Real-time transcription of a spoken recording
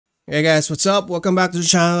Hey guys, what's up? Welcome back to the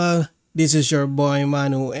channel. This is your boy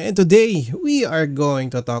Manu, and today we are going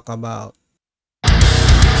to talk about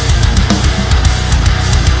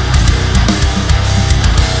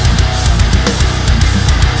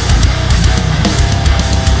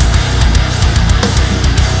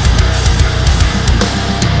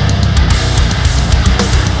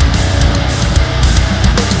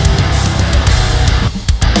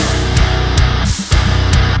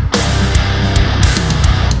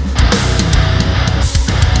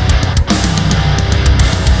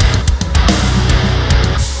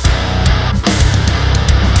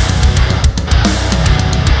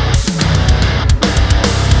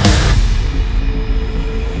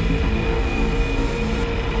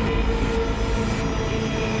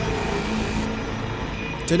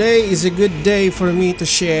today is a good day for me to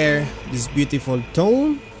share this beautiful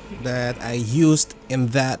tone that I used in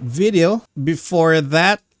that video. Before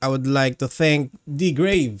that, I would like to thank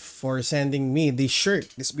DGrave for sending me this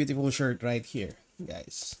shirt, this beautiful shirt right here,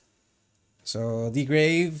 guys. So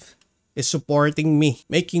DGrave is supporting me,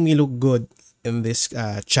 making me look good in this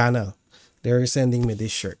channel. They're sending me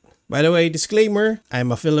this shirt. By the way, disclaimer,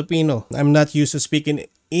 I'm a Filipino. I'm not used to speaking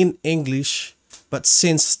in English, but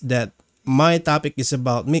since that my topic is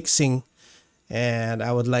about mixing and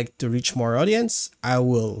I would like to reach more audience, I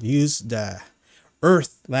will use the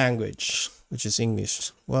Earth language, which is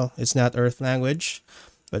English. Well, it's not Earth language,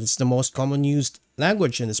 but it's the most common used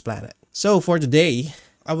language in this planet. So for today,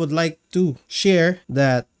 I would like to share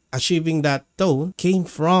that achieving that tone came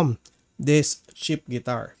from this cheap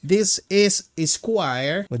guitar. This is a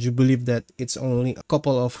Squire. Would you believe that it's only a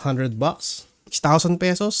couple of $100? 6,000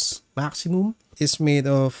 pesos maximum. It's made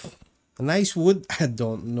of nice wood. I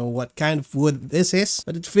don't know what kind of wood this is,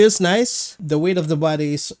 but it feels nice. The weight of the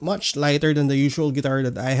body is much lighter than the usual guitar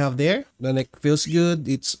that I have there. The neck feels good.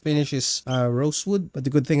 Its finish is rosewood. But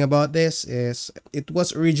the good thing about this is it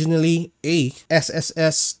was originally a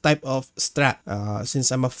SSS type of Strat.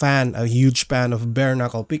 Since I'm a huge fan of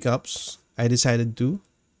Barenuckle pickups, I decided to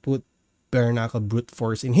put Barenuckle brute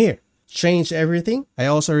force in here. Change everything. I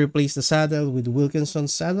also replaced the saddle with Wilkinsons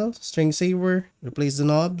saddle, string saver, replaced the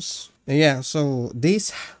knobs. And yeah, so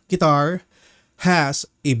this guitar has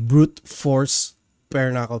a brute force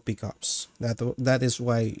Barenuckle pickups. That is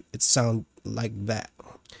why it sounds like that.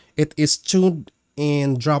 It is tuned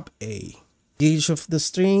in drop A. Gauge of the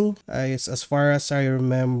string is, as far as I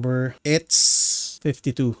remember, it's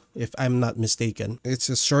 52 if I'm not mistaken. It's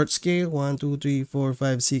a short scale, 1 2 3 4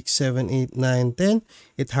 5 6 7 8 9 10.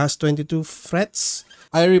 It has 22 frets.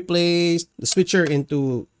 I replaced the switcher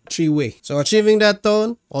into 3-way. So achieving that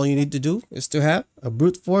tone, all you need to do is to have a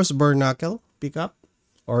brute force Barenuckle pickup,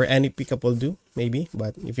 or any pickup will do maybe,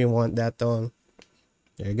 but if you want that tone,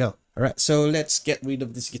 there you go. All right, so let's get rid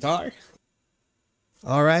of this guitar.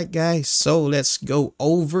 All right guys, so let's go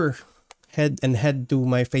over head to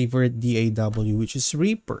my favorite DAW, which is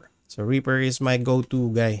Reaper. So Reaper is my go-to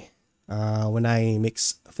guy when I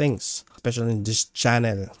mix things, especially in this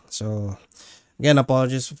channel. So again,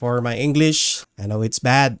 apologies for my English. I know it's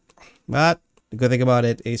bad, but the good thing about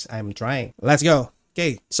it is I'm trying. Let's go.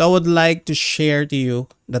 Okay, so I would like to share to you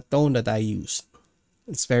the tone that I used.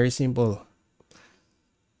 It's very simple.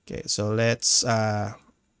 Okay, so let's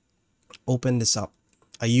open this up.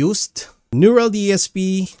 I used Neural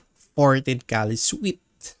DSP Fortin Cali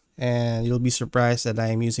Suite, and you'll be surprised that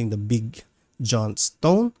I'm using the Big DJONTZ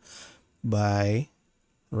tone by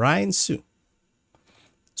Siew.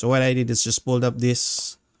 So what I did is just pulled up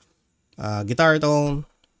this guitar tone,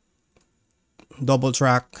 double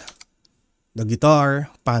track the guitar,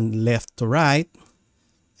 pan left to right,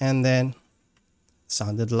 and then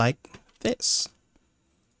sounded like this.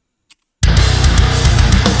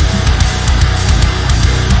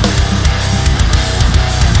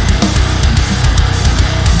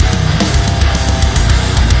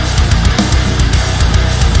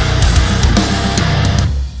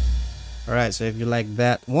 Alright, so if you like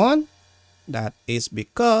that one, that is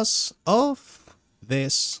because of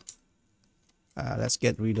this. Let's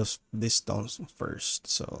get rid of these tones first.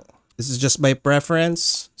 So this is just by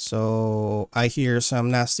preference. So I hear some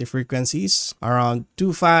nasty frequencies around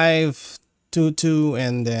 2.5, 2.2,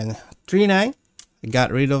 and then 3.9. I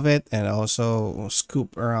got rid of it, and also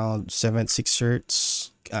scoop around 76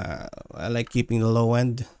 hertz. I like keeping the low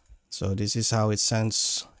end. So this is how it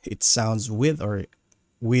sounds. It sounds with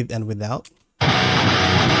and without.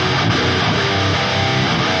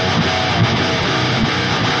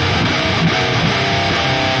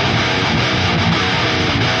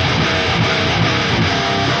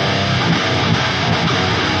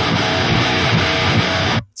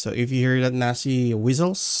 So if you hear that nasty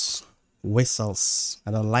whistles, whistles.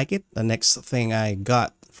 I don't like it. The next thing I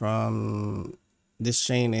got from this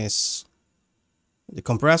chain is the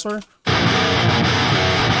compressor.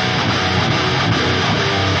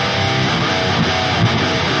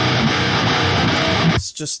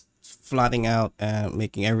 It's just flattening out and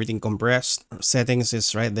making everything compressed. Settings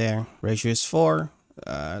is right there. Ratio is 4.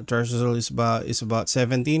 Threshold is about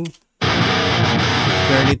 17.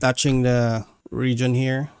 Barely touching the region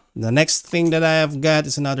here. The next thing that I have got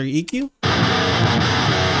is another EQ.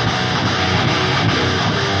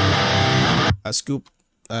 A scoop,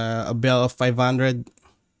 a bell of 500,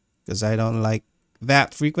 because I don't like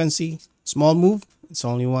that frequency. Small move. It's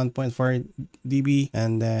only 1.4 dB,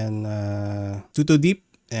 and then 2 deep,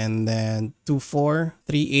 and then 2.4,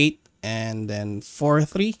 3.8, and then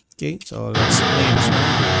 4.3. Okay, so let's play this one.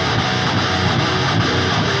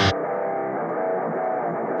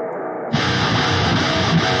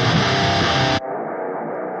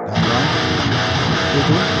 That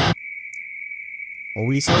one. A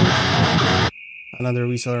whistle. Another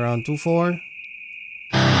whistle around 2.4.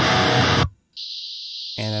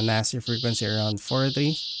 And a nasty frequency around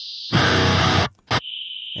 4.3.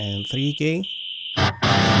 And 3K.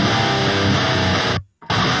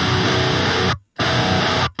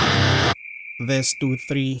 This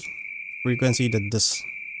 2.3 frequency that does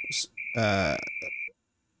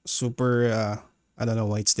super I don't know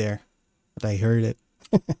why it's there, but I heard it.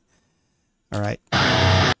 All right,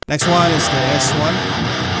 next one is the S1.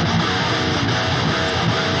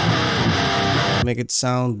 Make it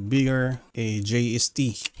sound bigger, a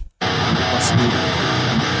JST.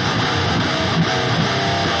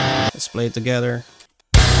 Let's play it together.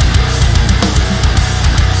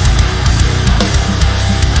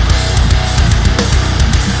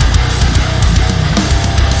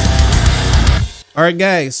 Alright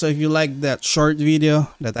guys, so if you like that short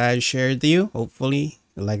video that I shared to you, hopefully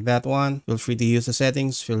you like that one. Feel free to use the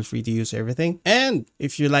settings, feel free to use everything. And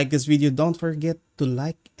if you like this video, don't forget to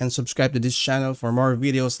like and subscribe to this channel for more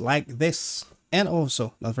videos like this. And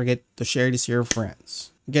also, don't forget to share this to your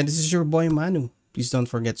friends. Again, this is your boy Manu. Please don't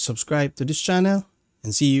forget to subscribe to this channel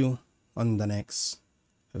and see you on the next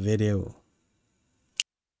video.